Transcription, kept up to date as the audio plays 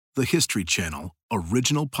the History Channel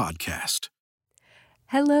original podcast.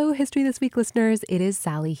 Hello, History This Week listeners. It is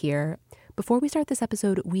Sally here. Before we start this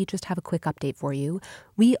episode, we just have a quick update for you.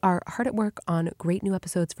 We are hard at work on great new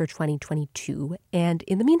episodes for 2022. And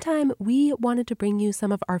in the meantime, we wanted to bring you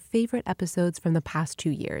some of our favorite episodes from the past 2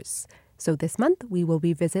 years. So this month, we will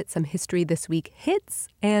revisit some History This Week hits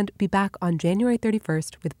and be back on January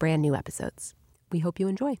 31st with brand new episodes. We hope you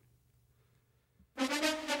enjoy.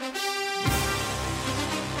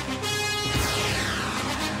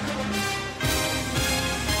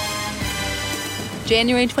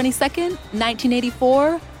 January 22nd,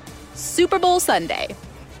 1984, Super Bowl Sunday.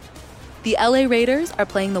 The LA Raiders are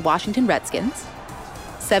playing the Washington Redskins.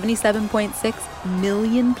 77.6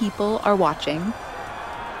 million people are watching.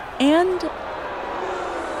 And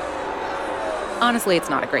honestly, it's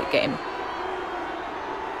not a great game.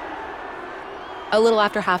 A little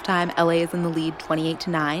after halftime, LA is in the lead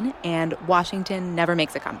 28-9, and Washington never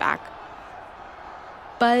makes a comeback.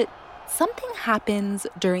 But something happens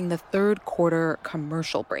during the third quarter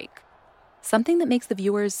commercial break. Something that makes the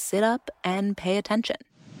viewers sit up and pay attention.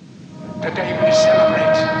 Today we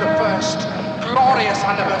celebrate the first glorious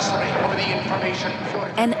anniversary of the information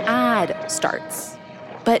purification. An ad starts.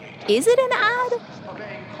 But is it an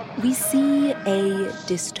ad? We see a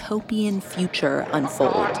dystopian future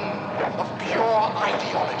unfold. Of pure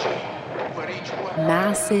ideology, where each word...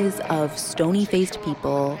 Masses of stony-faced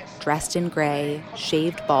people, dressed in gray,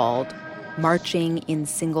 shaved bald, marching in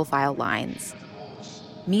single-file lines.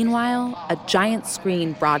 Meanwhile, a giant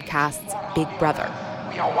screen broadcasts Big Brother.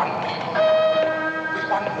 We are one people, with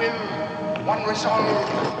one will, one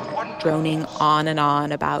resolve, one... Droning on and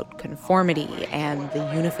on about conformity and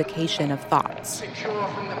the unification of thoughts. Secure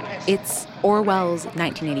from the pest. It's Orwell's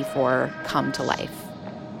 1984 come to life.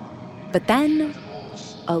 But then,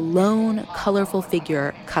 a lone, colorful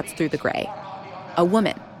figure cuts through the gray. A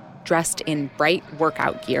woman, dressed in bright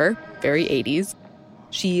workout gear, very 80s.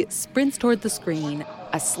 She sprints toward the screen,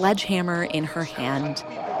 a sledgehammer in her hand.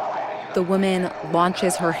 The woman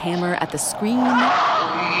launches her hammer at the screen.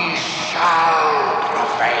 We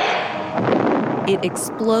shall prevail. It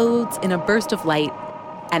explodes in a burst of light,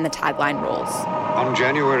 and the tagline rolls. On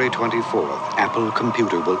January 24th, Apple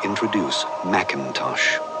Computer will introduce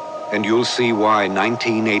Macintosh. And you'll see why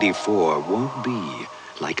 1984 won't be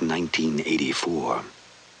like 1984.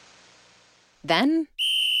 Then,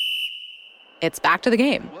 it's back to the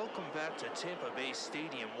game. Welcome back to Tampa Bay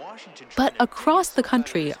Stadium, Washington. But across the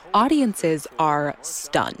country, audiences are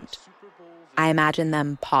stunned. I imagine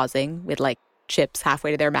them pausing with, chips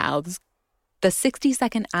halfway to their mouths. The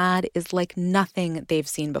 60-second ad is like nothing they've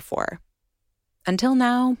seen before. Until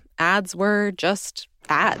now, ads were just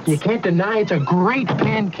ads. You can't deny it's a great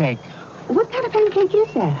pancake. What kind of pancake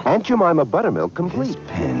is that? Aunt Jemima Buttermilk Complete. This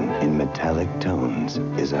pen in metallic tones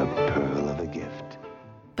is a pearl of a gift.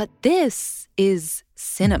 But this is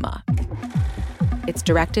cinema. It's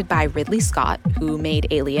directed by Ridley Scott, who made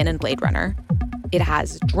Alien and Blade Runner. It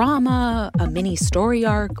has drama, a mini story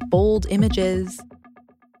arc, bold images.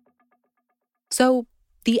 So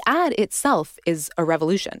the ad itself is a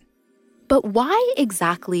revolution. But why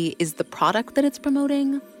exactly is the product that it's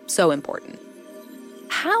promoting so important?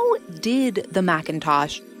 How did the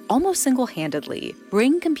Macintosh almost single-handedly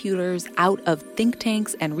bring computers out of think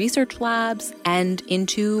tanks and research labs and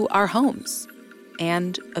into our homes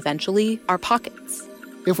and eventually our pockets?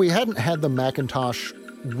 If we hadn't had the Macintosh,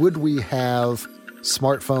 would we have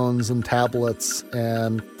smartphones and tablets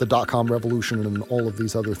and the dot-com revolution and all of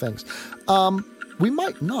these other things? We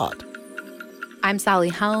might not. I'm Sally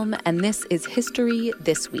Helm, and this is History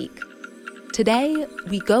This Week. Today,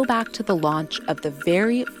 we go back to the launch of the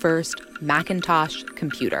very first Macintosh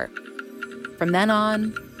computer. From then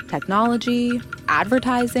on, technology,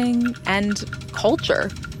 advertising, and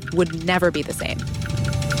culture would never be the same.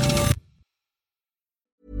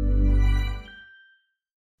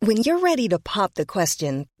 When you're ready to pop the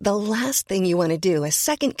question, the last thing you want to do is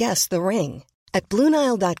second-guess the ring. At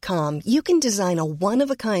BlueNile.com, you can design a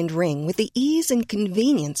one-of-a-kind ring with the ease and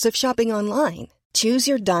convenience of shopping online. Choose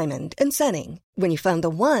your diamond and setting. When you find the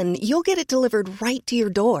one, you'll get it delivered right to your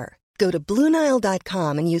door. Go to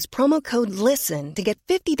BlueNile.com and use promo code LISTEN to get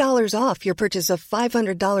 $50 off your purchase of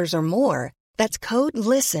 $500 or more. That's code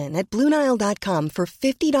LISTEN at BlueNile.com for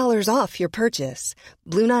 $50 off your purchase.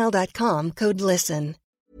 BlueNile.com, code LISTEN.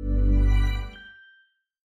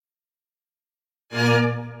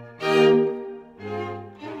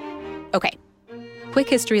 Okay. Quick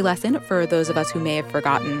history lesson for those of us who may have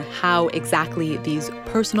forgotten how exactly these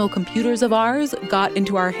personal computers of ours got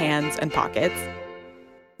into our hands and pockets.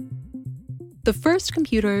 The first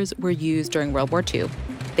computers were used during World War II.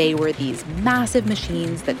 They were these massive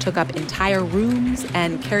machines that took up entire rooms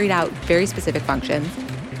and carried out very specific functions,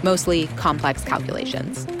 mostly complex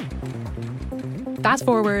calculations. Fast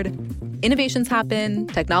forward, innovations happen,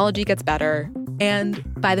 technology gets better, and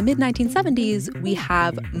by the mid-1970s, we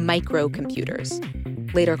have microcomputers,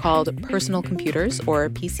 later called personal computers or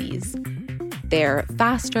PCs. They're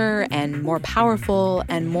faster and more powerful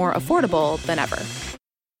and more affordable than ever.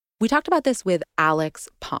 We talked about this with Alex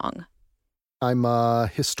Pong. I'm a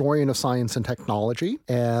historian of science and technology,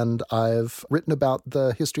 and I've written about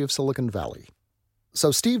the history of Silicon Valley.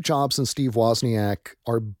 So Steve Jobs and Steve Wozniak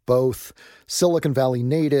are both Silicon Valley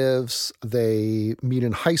natives. They meet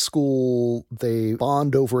in high school. They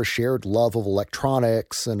bond over a shared love of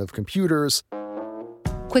electronics and of computers.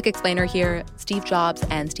 Quick explainer here, Steve Jobs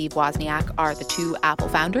and Steve Wozniak are the two Apple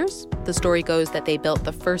founders. The story goes that they built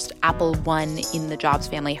the first Apple I in the Jobs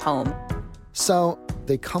family home. So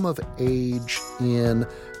they come of age in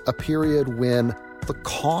a period when the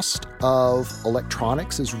cost of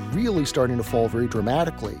electronics is really starting to fall very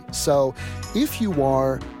dramatically. So if you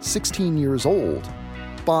are 16 years old,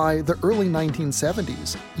 by the early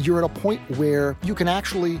 1970s, you're at a point where you can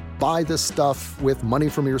actually buy this stuff with money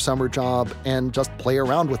from your summer job and just play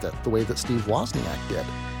around with it the way that Steve Wozniak did.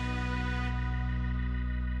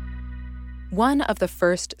 One of the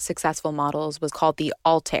first successful models was called the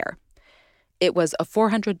Altair. It was a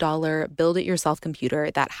 $400 build-it-yourself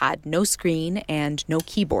computer that had no screen and no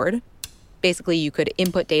keyboard. Basically, you could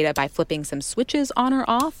input data by flipping some switches on or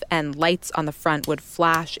off, and lights on the front would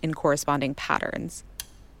flash in corresponding patterns.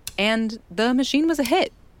 And the machine was a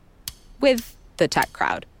hit with the tech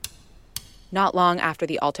crowd. Not long after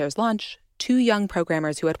the Altair's launch, two young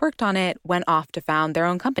programmers who had worked on it went off to found their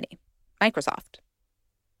own company, Microsoft.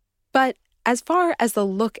 But as far as the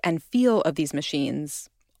look and feel of these machines,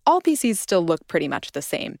 all PCs still look pretty much the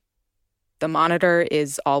same. The monitor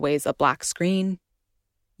is always a black screen.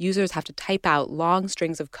 Users have to type out long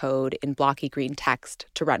strings of code in blocky green text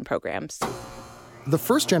to run programs. The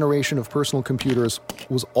first generation of personal computers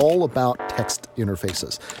was all about text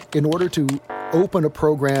interfaces. In order to open a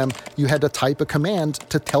program, you had to type a command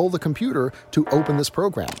to tell the computer to open this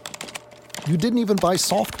program. You didn't even buy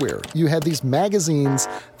software. You had these magazines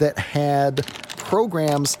that had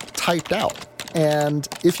programs typed out. And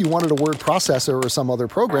if you wanted a word processor or some other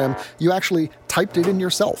program, you actually typed it in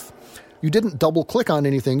yourself. You didn't double-click on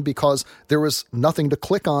anything because there was nothing to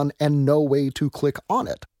click on and no way to click on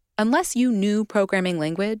it. Unless you knew programming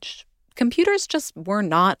language, computers just were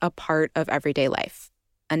not a part of everyday life.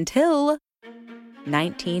 Until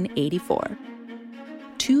 1984.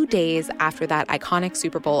 2 days after that iconic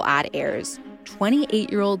Super Bowl ad airs,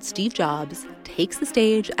 28-year-old Steve Jobs takes the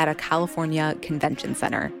stage at a California convention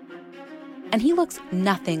center. And he looks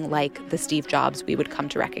nothing like the Steve Jobs we would come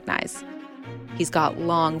to recognize. He's got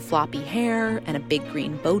long, floppy hair and a big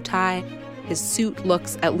green bow tie. His suit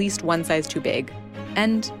looks at least one size too big.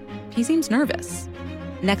 And he seems nervous.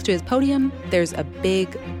 Next to his podium, there's a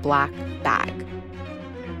big black bag.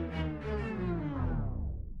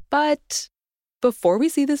 But before we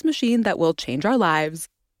see this machine that will change our lives,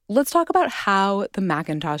 let's talk about how the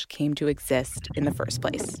Macintosh came to exist in the first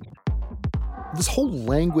place. This whole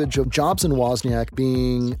language of Jobs and Wozniak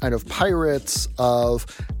being kind of pirates, of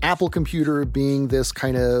Apple Computer being this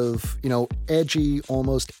kind of, edgy,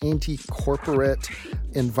 almost anti-corporate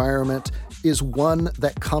environment is one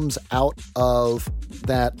that comes out of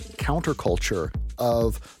that counterculture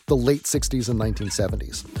of the late 60s and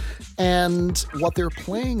 1970s. And what they're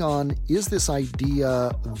playing on is this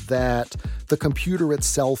idea that the computer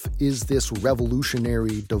itself is this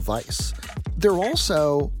revolutionary device. They're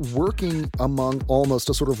also working among almost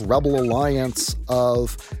a sort of rebel alliance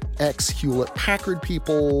of ex-Hewlett-Packard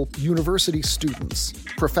people, university students,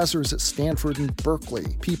 professors at Stanford and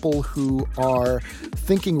Berkeley, people who are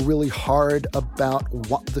thinking really hard about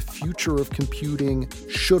what the future of computing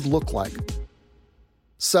should look like.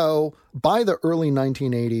 So by the early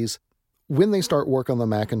 1980s, when they start work on the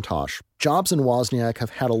Macintosh, Jobs and Wozniak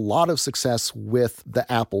have had a lot of success with the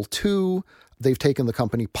Apple II. They've taken the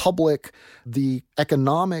company public. The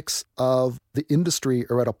economics of the industry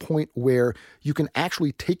are at a point where you can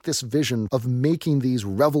actually take this vision of making these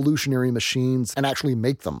revolutionary machines and actually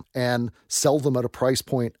make them and sell them at a price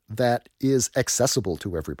point that is accessible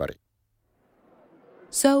to everybody.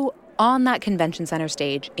 So on that convention center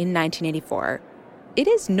stage in 1984, it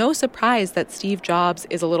is no surprise that Steve Jobs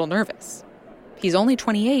is a little nervous. He's only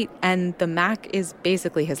 28, and the Mac is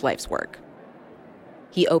basically his life's work.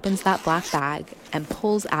 He opens that black bag and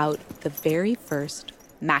pulls out the very first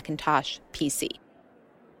Macintosh PC.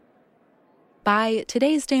 By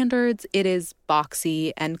today's standards, it is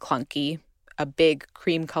boxy and clunky, a big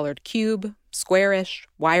cream-colored cube, squarish,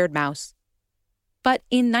 wired mouse. But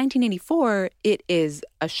in 1984, it is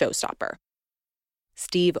a showstopper.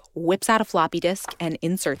 Steve whips out a floppy disk and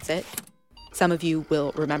inserts it. Some of you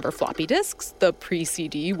will remember floppy disks, the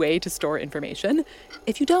pre-CD way to store information.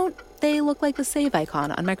 If you don't, they look like the save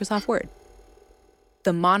icon on Microsoft Word.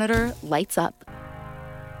 The monitor lights up,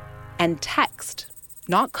 and text,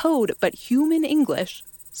 not code, but human English,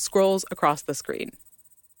 scrolls across the screen.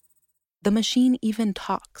 The machine even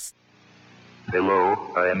talks. Hello,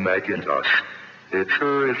 I am Macintosh. It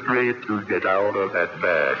sure is great to get out of that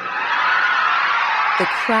bag. The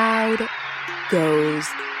crowd goes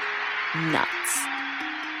nuts.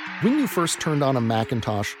 When you first turned on a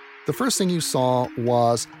Macintosh, the first thing you saw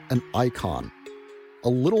was an icon, a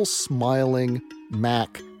little smiling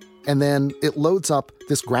Mac, and then it loads up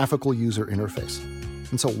this graphical user interface.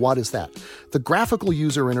 And so what is that? The graphical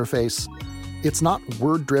user interface, it's not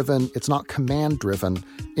word-driven, it's not command-driven.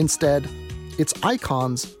 Instead, it's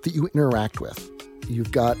icons that you interact with.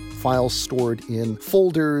 You've got files stored in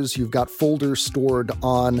folders, you've got folders stored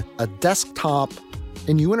on a desktop,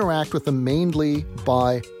 and you interact with them mainly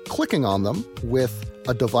by clicking on them with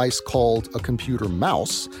a device called a computer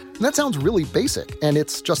mouse. And that sounds really basic, and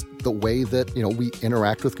it's just the way that, we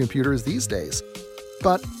interact with computers these days.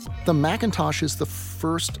 But the Macintosh is the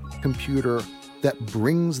first computer that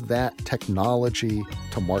brings that technology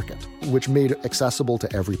to market, which made it accessible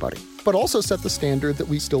to everybody, but also set the standard that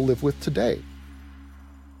we still live with today.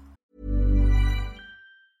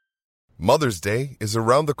 Mother's Day is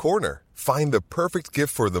around the corner. Find the perfect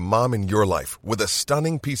gift for the mom in your life with a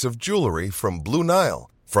stunning piece of jewelry from Blue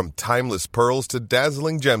Nile. From timeless pearls to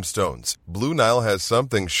dazzling gemstones, Blue Nile has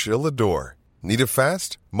something she'll adore. Need it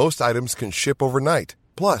fast? Most items can ship overnight.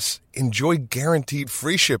 Plus, enjoy guaranteed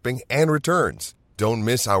free shipping and returns. Don't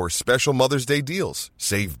miss our special Mother's Day deals.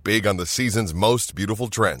 Save big on the season's most beautiful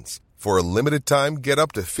trends. For a limited time, get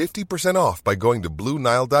up to 50% off by going to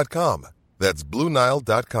BlueNile.com. That's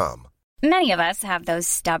BlueNile.com. Many of us have those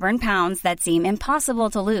stubborn pounds that seem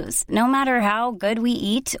impossible to lose, no matter how good we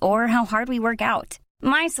eat or how hard we work out.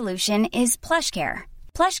 My solution is PlushCare.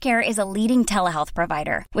 PlushCare is a leading telehealth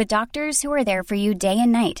provider with doctors who are there for you day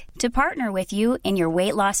and night to partner with you in your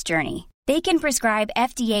weight loss journey. They can prescribe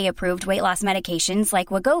FDA-approved weight loss medications like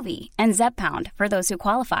Wegovy and Zepbound for those who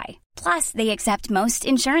qualify. Plus, they accept most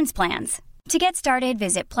insurance plans. To get started,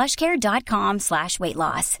 visit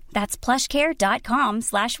plushcare.com/weightloss. That's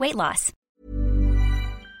plushcare.com/weightloss.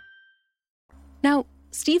 Now,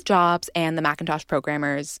 Steve Jobs and the Macintosh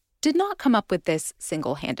programmers did not come up with this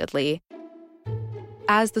single-handedly.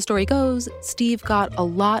 As the story goes, Steve got a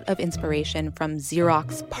lot of inspiration from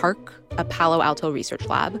Xerox PARC, a Palo Alto research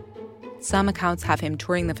lab. Some accounts have him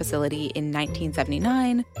touring the facility in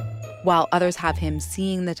 1979, while others have him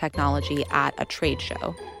seeing the technology at a trade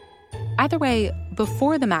show. Either way,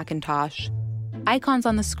 before the Macintosh, icons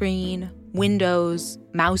on the screen, windows,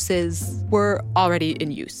 mouses were already in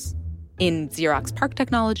use in Xerox PARC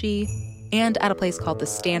technology and at a place called the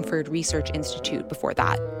Stanford Research Institute before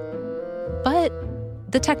that. But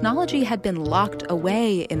the technology had been locked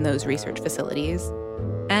away in those research facilities,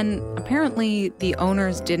 and apparently the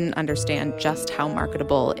owners didn't understand just how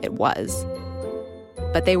marketable it was.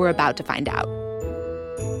 But they were about to find out.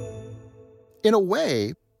 In a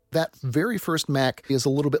way, that very first Mac is a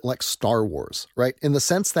little bit like Star Wars, right? In the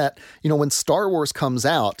sense that, when Star Wars comes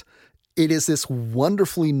out, it is this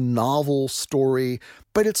wonderfully novel story,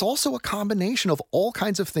 but it's also a combination of all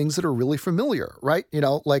kinds of things that are really familiar, right?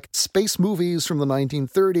 Like space movies from the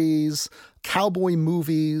 1930s, cowboy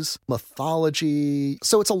movies, mythology.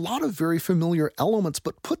 So it's a lot of very familiar elements,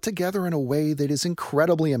 but put together in a way that is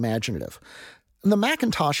incredibly imaginative. And the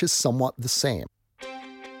Macintosh is somewhat the same.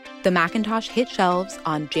 The Macintosh hit shelves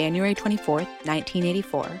on January 24th,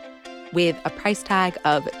 1984, with a price tag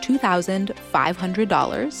of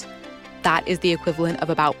 $2,500. That is the equivalent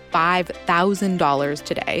of about $5,000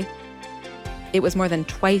 today. It was more than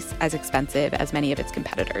twice as expensive as many of its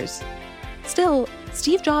competitors. Still,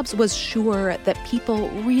 Steve Jobs was sure that people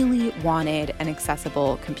really wanted an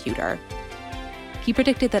accessible computer. He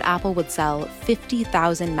predicted that Apple would sell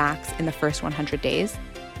 50,000 Macs in the first 100 days,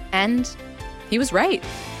 and he was right.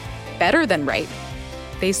 Better than right.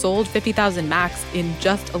 They sold 50,000 Macs in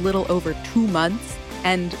just a little over 2 months,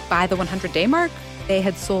 and by the 100-day mark, they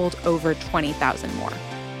had sold over 20,000 more.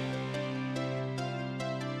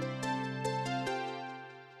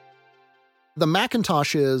 The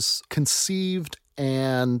Macintosh is conceived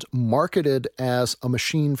and marketed as a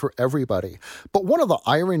machine for everybody. But one of the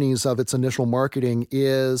ironies of its initial marketing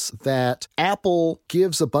is that Apple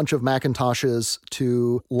gives a bunch of Macintoshes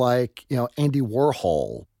to, Andy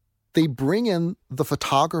Warhol They bring in the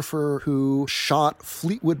photographer who shot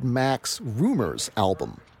Fleetwood Mac's Rumors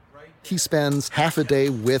album. He spends half a day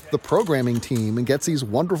with the programming team and gets these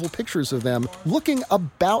wonderful pictures of them looking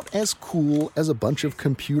about as cool as a bunch of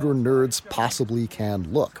computer nerds possibly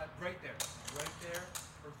can look.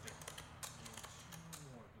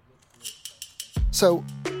 So,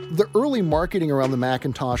 the early marketing around the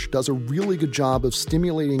Macintosh does a really good job of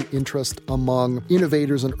stimulating interest among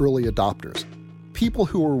innovators and early adopters. People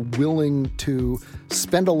who are willing to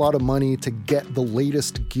spend a lot of money to get the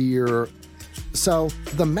latest gear. So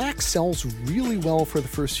the Mac sells really well for the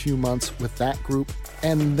first few months with that group,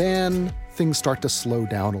 and then things start to slow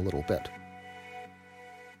down a little bit.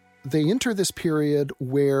 They enter this period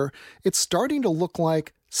where it's starting to look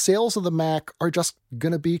like sales of the Mac are just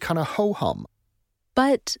going to be kind of ho-hum.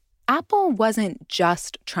 But Apple wasn't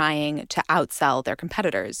just trying to outsell their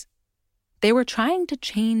competitors. They were trying to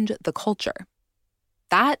change the culture.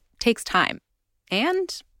 That takes time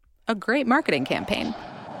and a great marketing campaign.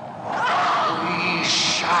 We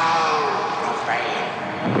shall prevail.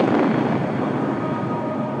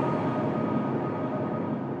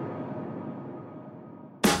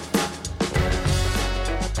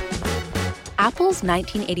 Apple's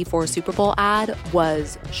 1984 Super Bowl ad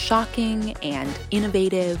was shocking and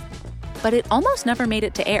innovative, but it almost never made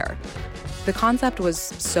it to air. The concept was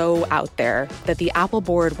so out there that the Apple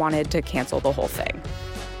board wanted to cancel the whole thing.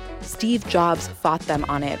 Steve Jobs fought them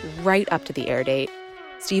on it right up to the air date.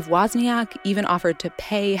 Steve Wozniak even offered to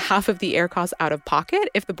pay half of the air costs out of pocket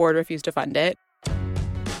if the board refused to fund it.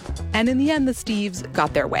 And in the end, the Steves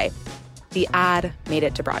got their way. The ad made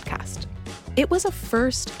it to broadcast. It was a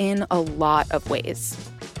first in a lot of ways.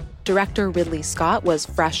 Director Ridley Scott was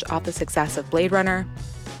fresh off the success of Blade Runner.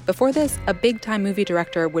 Before this, a big-time movie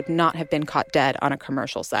director would not have been caught dead on a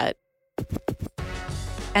commercial set.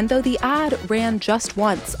 And though the ad ran just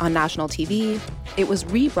once on national TV, it was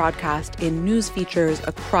rebroadcast in news features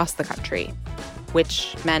across the country,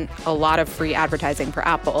 which meant a lot of free advertising for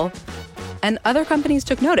Apple. And other companies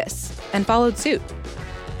took notice and followed suit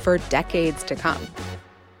for decades to come.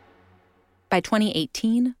 By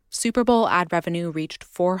 2018, Super Bowl ad revenue reached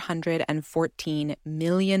 $414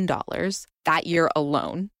 million that year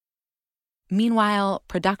alone. Meanwhile,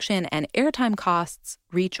 production and airtime costs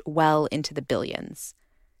reach well into the billions.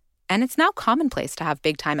 And it's now commonplace to have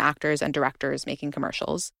big-time actors and directors making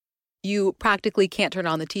commercials. You practically can't turn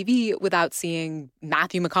on the TV without seeing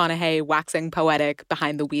Matthew McConaughey waxing poetic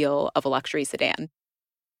behind the wheel of a luxury sedan.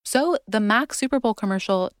 So the Mac Super Bowl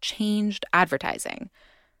commercial changed advertising.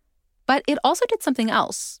 But it also did something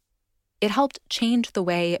else. It helped change the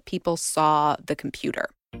way people saw the computer.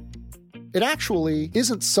 It actually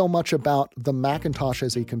isn't so much about the Macintosh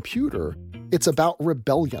as a computer. It's about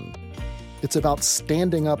rebellion. It's about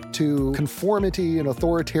standing up to conformity and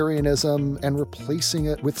authoritarianism and replacing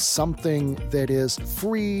it with something that is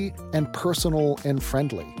free and personal and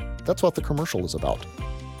friendly. That's what the commercial is about.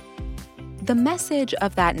 The message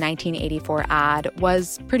of that 1984 ad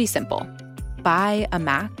was pretty simple. Buy a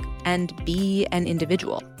Mac and be an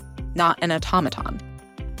individual, not an automaton.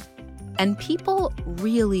 And people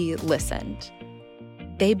really listened.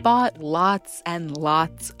 They bought lots and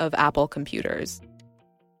lots of Apple computers.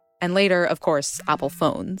 And later, of course, Apple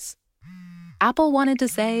phones. Apple wanted to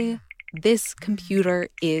say, this computer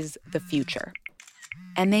is the future.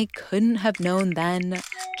 And they couldn't have known then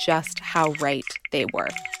just how right they were.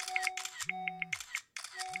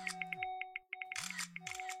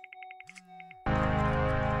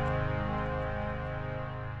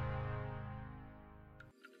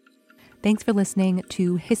 Thanks for listening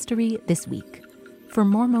to History This Week. For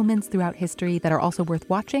more moments throughout history that are also worth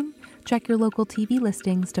watching, check your local TV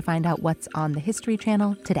listings to find out what's on the History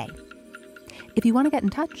Channel today. If you want to get in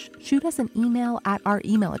touch, shoot us an email at our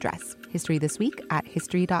email address,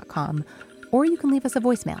 historythisweek@history.com, or you can leave us a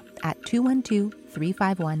voicemail at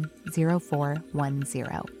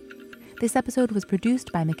 212-351-0410. This episode was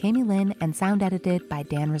produced by McKamey Lynn and sound edited by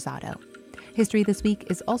Dan Rosado. History This Week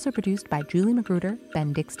is also produced by Julie Magruder,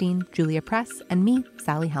 Ben Dickstein, Julia Press, and me,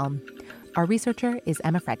 Sally Helm. Our researcher is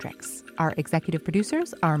Emma Fredericks. Our executive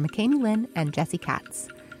producers are McKamey Lynn and Jesse Katz.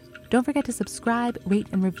 Don't forget to subscribe, rate,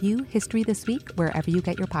 and review History This Week wherever you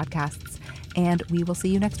get your podcasts. And we will see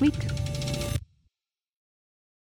you next week.